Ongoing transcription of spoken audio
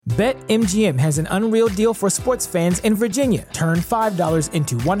BetMGM has an unreal deal for sports fans in Virginia. Turn $5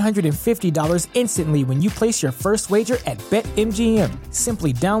 into $150 instantly when you place your first wager at BetMGM.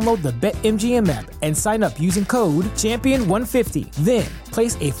 Simply download the BetMGM app and sign up using code Champion150. Then,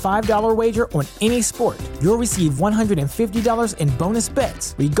 place a $5 wager on any sport. You'll receive $150 in bonus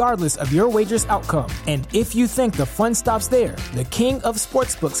bets, regardless of your wager's outcome. And if you think the fun stops there, the King of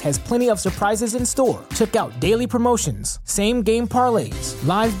Sportsbooks has plenty of surprises in store. Check out daily promotions, same-game parlays,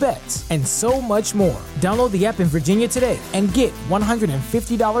 live bets, and so much more. Download the app in Virginia today and get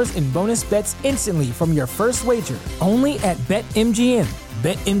 $150 in bonus bets instantly from your first wager. Only at BetMGM.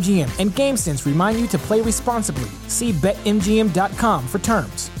 BetMGM and GameSense remind you to play responsibly. See BetMGM.com for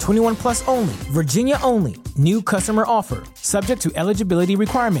terms. 21 plus only. Virginia only. New customer offer. Subject to eligibility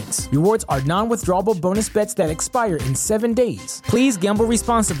requirements. Rewards are non-withdrawable bonus bets that expire in 7 days. Please gamble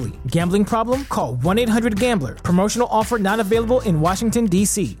responsibly. Gambling problem? Call 1-800-GAMBLER. Promotional offer not available in Washington,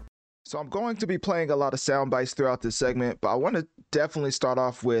 D.C. So I'm going to be playing a lot of sound bites throughout this segment, but I want to definitely start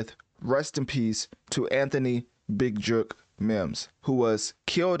off with rest in peace to Anthony Big Jook Mims, who was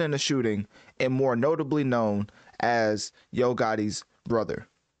killed in a shooting and more notably known as Yo Gotti's brother.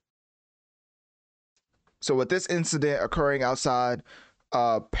 So with this incident occurring outside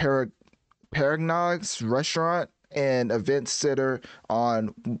Paragnog's restaurant and event center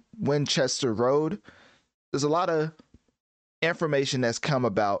on Winchester Road, there's a lot of information that's come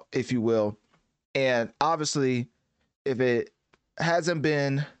about, if you will. And obviously, if it hasn't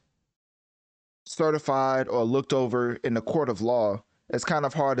been certified or looked over in the court of law, it's kind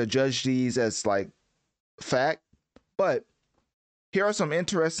of hard to judge these as like fact. But here are some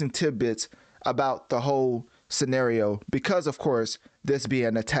interesting tidbits about the whole scenario, because of course this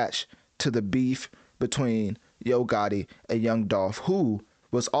being attached to the beef between Yo Gotti and Young Dolph, who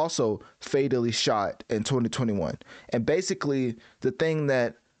was also fatally shot in 2021. And basically the thing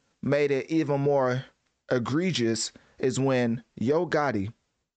that made it even more egregious is when Yo Gotti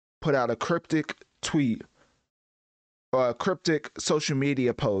put out a cryptic tweet or a cryptic social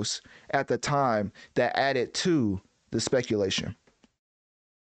media post at the time that added to the speculation.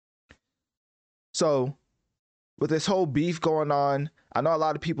 So with this whole beef going on, I know a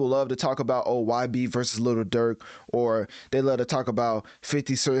lot of people love to talk about, why beef versus Little Durk, or they love to talk about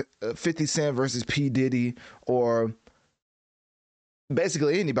 50 Cent versus P. Diddy, or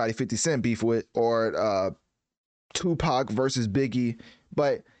basically anybody 50 Cent beef with, or Tupac versus Biggie.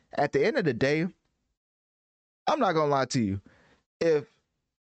 But at the end of the day, I'm not going to lie to you. If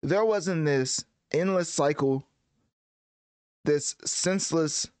there wasn't this endless cycle, this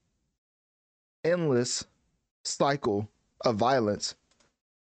senseless, endless cycle of violence,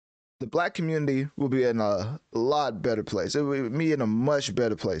 the black community will be in a lot better place. It would be in a much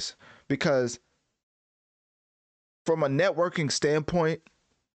better place, because from a networking standpoint,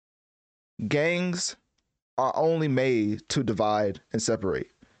 gangs are only made to divide and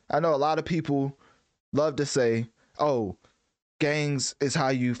separate. I know a lot of people love to say, gangs is how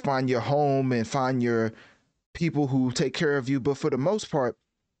you find your home and find your people who take care of you. But for the most part,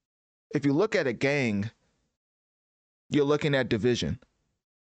 if you look at a gang, you're looking at division.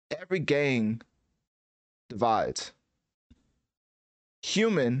 Every gang divides.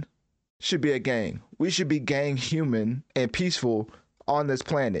 Human should be a gang. We should be gang human and peaceful on this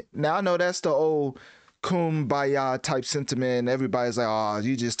planet. Now, I know that's the old kumbaya type sentiment. Everybody's like,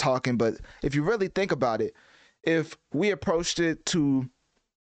 you just talking. But if you really think about it, if we approached it to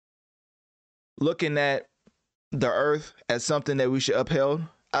looking at the earth as something that we should uphold,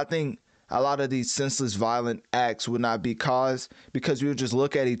 I think a lot of these senseless violent acts would not be caused, because we would just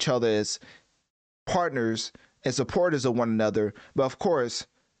look at each other as partners and supporters of one another. But of course,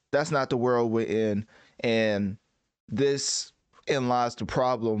 that's not the world we're in. And this in lies the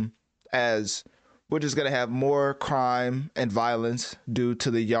problem, as we're just going to have more crime and violence due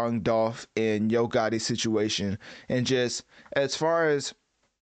to the Young Dolph and Yo Gotti situation. And just as far as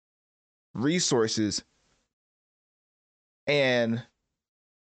resources and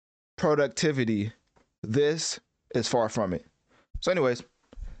productivity, this is far from it. So anyways,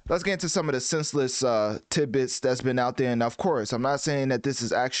 let's get into some of the senseless tidbits that's been out there. And of course, I'm not saying that this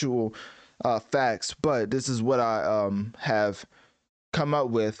is actual facts, but this is what I have come up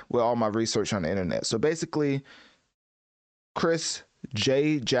with all my research on the internet. So basically, Chris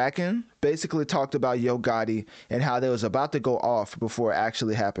J. Jackin basically talked about Yo Gotti and how they was about to go off before it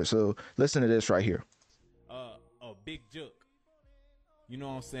actually happened. So listen to this right here. Big Jook. You know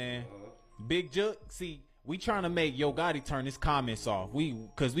what I'm saying? Big Jook. See, we trying to make Yo Gotti turn his comments off.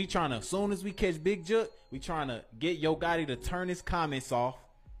 Cause we trying to, as soon as we catch Big Jook, we trying to get Yo Gotti to turn his comments off.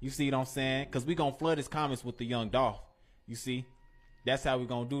 You see what I'm saying? Cause we gonna flood his comments with the Young Dolph. You see? That's how we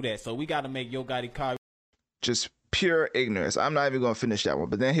gonna do that. So we gotta make Yo Gotti call. Just pure ignorance. I'm not even gonna finish that one.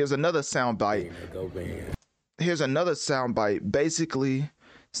 But then here's another soundbite. Here's another soundbite, basically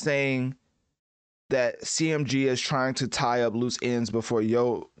saying that CMG is trying to tie up loose ends before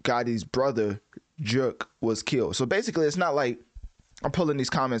Yo Gotti's brother Jook was killed. So basically, it's not like I'm pulling these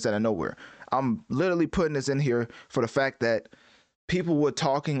comments out of nowhere. I'm literally putting this in here for the fact that people were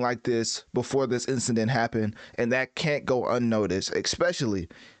talking like this before this incident happened, and that can't go unnoticed, especially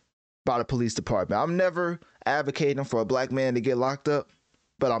by the police department. I'm never advocating for a black man to get locked up,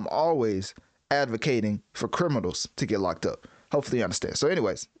 but I'm always advocating for criminals to get locked up. Hopefully you understand. So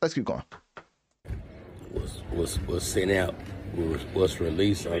anyways, let's keep going. Was sent out, was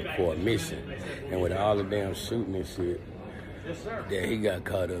released for a mission, and with all the damn shooting and shit that he got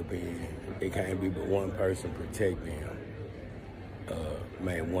caught up in, it can't be but one person protecting him.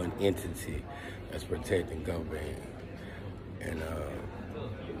 One entity that's protecting government. And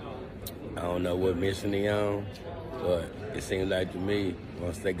I don't know what mission he on, but it seems like to me,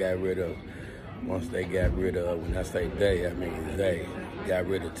 once they got rid of, when I say they, I mean they got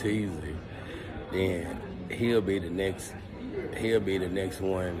rid of Teasy, then he'll be the next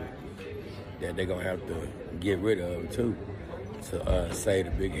one that they're gonna have to get rid of too, to say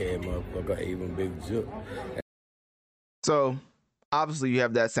the big head motherfucker, even Big Jook. So obviously you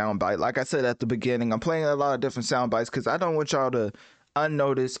have that soundbite. Like I said at the beginning, I'm playing a lot of different sound bites because I don't want y'all to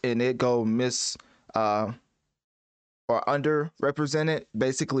unnoticed and it go or underrepresented.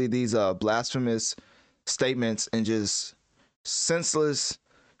 Basically these blasphemous statements and just senseless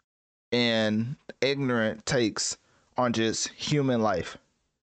and ignorant takes on just human life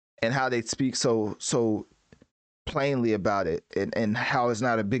and how they speak so plainly about it, and how it's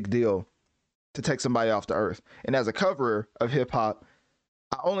not a big deal to take somebody off the earth. And as a coverer of hip hop,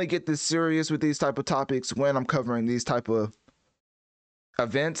 I only get this serious with these type of topics when I'm covering these type of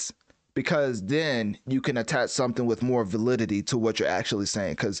events, because then you can attach something with more validity to what you're actually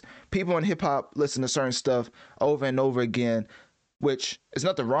saying. Because people in hip hop listen to certain stuff over and over again, which is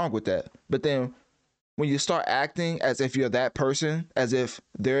nothing wrong with that. But then when you start acting as if you're that person, as if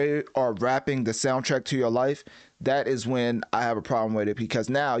they are rapping the soundtrack to your life, that is when I have a problem with it, because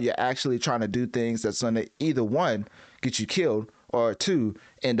now you're actually trying to do things that's going to either one, get you killed, or two,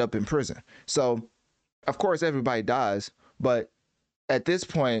 end up in prison. So of course everybody dies, but at this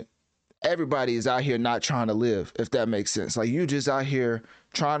point, everybody is out here not trying to live, if that makes sense. Like, you just out here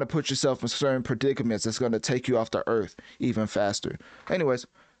trying to put yourself in certain predicaments that's going to take you off the earth even faster. Anyways,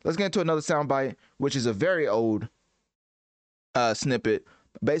 let's get into another soundbite, which is a very old snippet.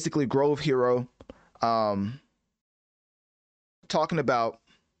 Basically, Grove Hero talking about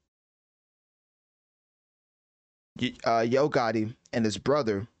Yo Gotti and his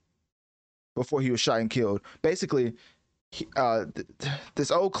brother before he was shot and killed. Basically,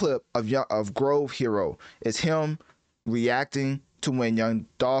 this old clip of Grove Hero is him reacting to when young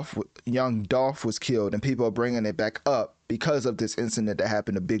Dolph was killed, and people are bringing it back up because of this incident that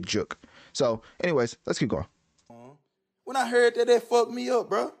happened to Big Jook. So anyways, let's keep going. When I heard that fucked me up,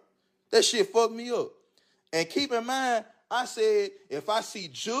 bro. That shit fucked me up. And keep in mind, I said, if I see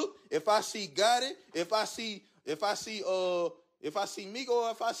Jook, if I see Gotti, if I see Migo, or if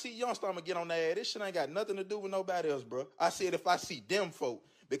I see Youngster, I'm gonna get on that ass. This shit ain't got nothing to do with nobody else, bro. I said if I see them folk,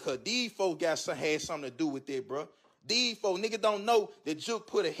 because these folk had something to do with it, bro. These folk, nigga don't know that Jook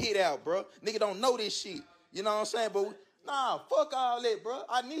put a hit out, bro. Nigga don't know this shit. You know what I'm saying? But nah, fuck all that, bro.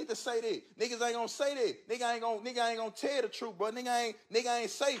 I need to say that. Niggas ain't gonna say that. Nigga ain't gonna tell the truth, bro. Nigga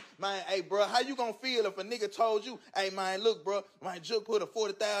ain't say, man, hey, bro, how you gonna feel if a nigga told you, hey, man, look, bro, my Jook put a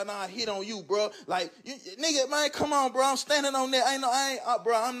 $40,000 hit on you, bro. Like, nigga, man, come on, bro. I'm standing on that.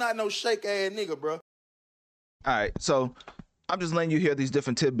 Bro, I'm not no shake ass nigga, bro. All right, so I'm just letting you hear these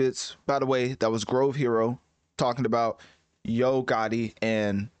different tidbits. By the way, that was Grove Hero talking about Yo Gotti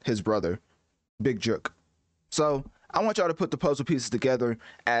and his brother, Big Jook. So I want y'all to put the puzzle pieces together,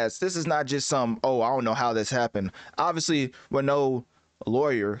 as this is not just some, oh, I don't know how this happened. Obviously, we're no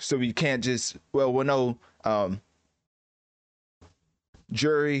lawyer, so we can't just, we're no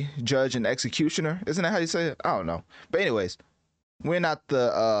jury, judge, and executioner. Isn't that how you say it? I don't know. But anyways, we're not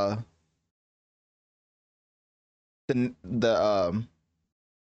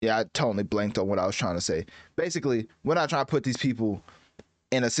yeah, I totally blanked on what I was trying to say. Basically, we're not trying to put these people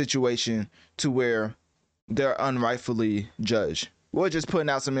in a situation to where they're unrightfully judged. We're just putting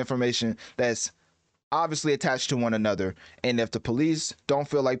out some information that's obviously attached to one another. And if the police don't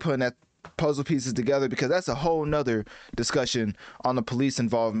feel like putting that puzzle pieces together, because that's a whole nother discussion on the police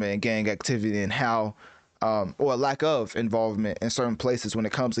involvement in gang activity and how, or lack of involvement in certain places when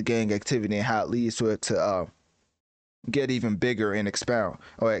it comes to gang activity and how it leads to get even bigger and expand.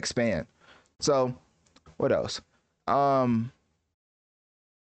 So, what else? Trying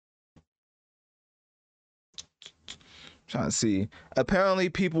to see. Apparently,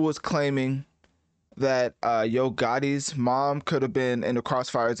 people was claiming that Yo Gotti's mom could have been in the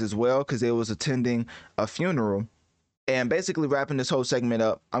crossfires as well because they was attending a funeral. And basically, wrapping this whole segment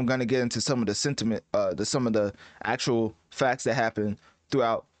up, I'm gonna get into some of the sentiment, some of the actual facts that happened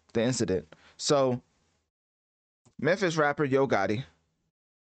throughout the incident. So, Memphis rapper Yo Gotti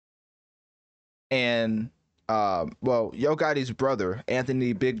and Yo Gotti's brother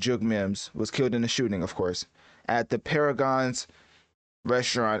Anthony Big Jook Mims was killed in a shooting, of course, at the Paragon's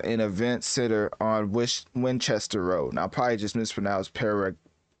restaurant and event center on Winchester Road. Now, I probably just mispronounced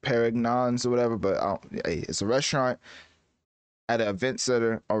Paragon's or whatever, but it's a restaurant at an event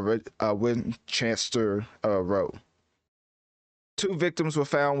center on Winchester Road. 2 victims were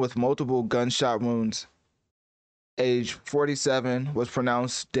found with multiple gunshot wounds. Age 47 was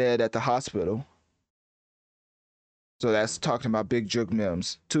pronounced dead at the hospital. So that's talking about Big Jook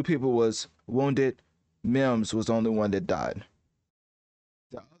Mims. 2 people was wounded. Mims was the only one that died.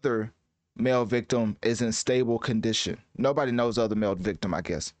 The other male victim is in stable condition. Nobody knows the other male victim, I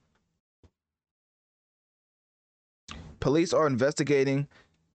guess. Police are investigating,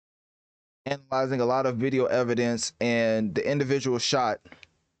 analyzing a lot of video evidence, and the individual shot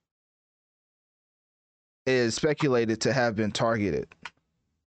is speculated to have been targeted.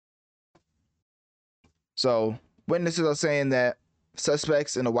 So, witnesses are saying that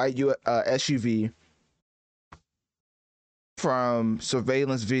suspects in a white SUV from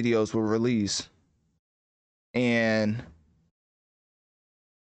surveillance videos were released, and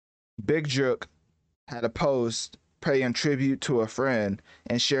Big Jook had a post paying tribute to a friend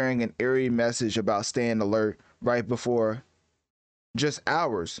and sharing an eerie message about staying alert right before, just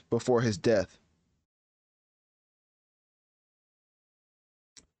hours before his death.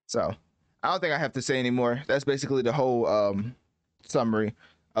 So, I don't think I have to say anymore. That's basically the whole summary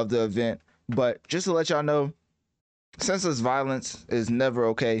of the event. But just to let y'all know, senseless violence is never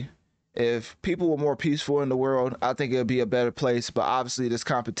okay. If people were more peaceful in the world, I think it would be a better place. But obviously, there's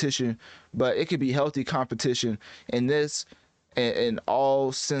competition, but it could be healthy competition. And this, in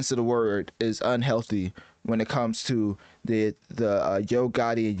all sense of the word, is unhealthy when it comes to the Yo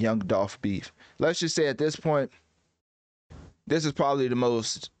Gotti and Young Dolph beef. Let's just say at this point, this is probably the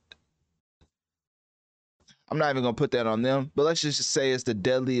most, I'm not even going to put that on them, but let's just say it's the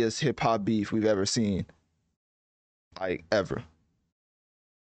deadliest hip-hop beef we've ever seen. Like, ever.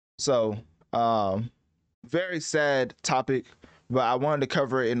 So, very sad topic, but I wanted to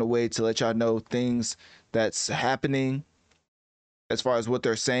cover it in a way to let y'all know things that's happening as far as what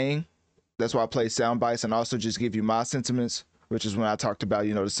they're saying. That's why I play sound bites, and also just give you my sentiments, which is when I talked about,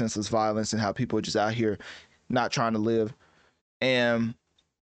 the senseless violence and how people are just out here not trying to live. And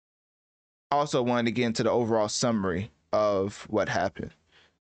also wanted to get into the overall summary of what happened.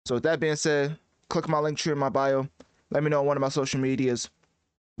 So with that being said, click my link tree in my bio. Let me know on one of my social medias.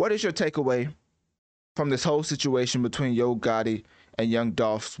 What is your takeaway from this whole situation between Yo Gotti and Young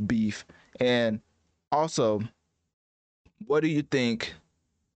Dolph's beef? And also, what do you think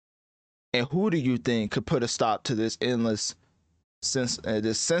and who do you think could put a stop to this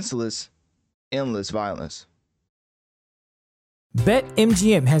senseless, endless violence?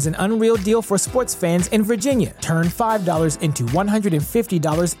 BetMGM has an unreal deal for sports fans in Virginia. Turn $5 into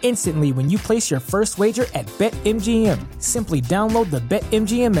 $150 instantly when you place your first wager at BetMGM. Simply download the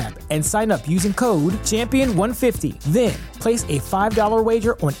BetMGM app and sign up using code Champion150. Then, place a $5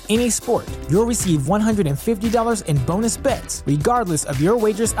 wager on any sport. You'll receive $150 in bonus bets, regardless of your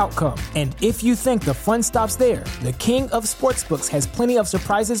wager's outcome. And if you think the fun stops there, the king of sportsbooks has plenty of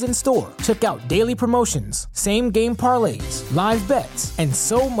surprises in store. Check out daily promotions, same-game parlays, live bets, and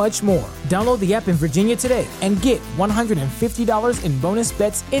so much more. Download the app in Virginia today and get $150 in bonus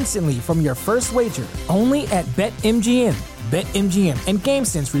bets instantly from your first wager. Only at BetMGM. BetMGM and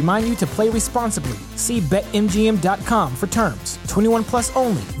GameSense remind you to play responsibly. See BetMGM.com for terms. 21 plus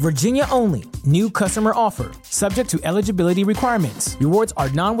only. Virginia only. New customer offer. Subject to eligibility requirements. Rewards are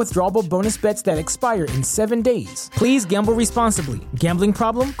non-withdrawable bonus bets that expire in 7 days. Please gamble responsibly. Gambling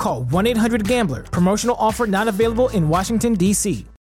problem? Call 1-800-GAMBLER. Promotional offer not available in Washington, D.C.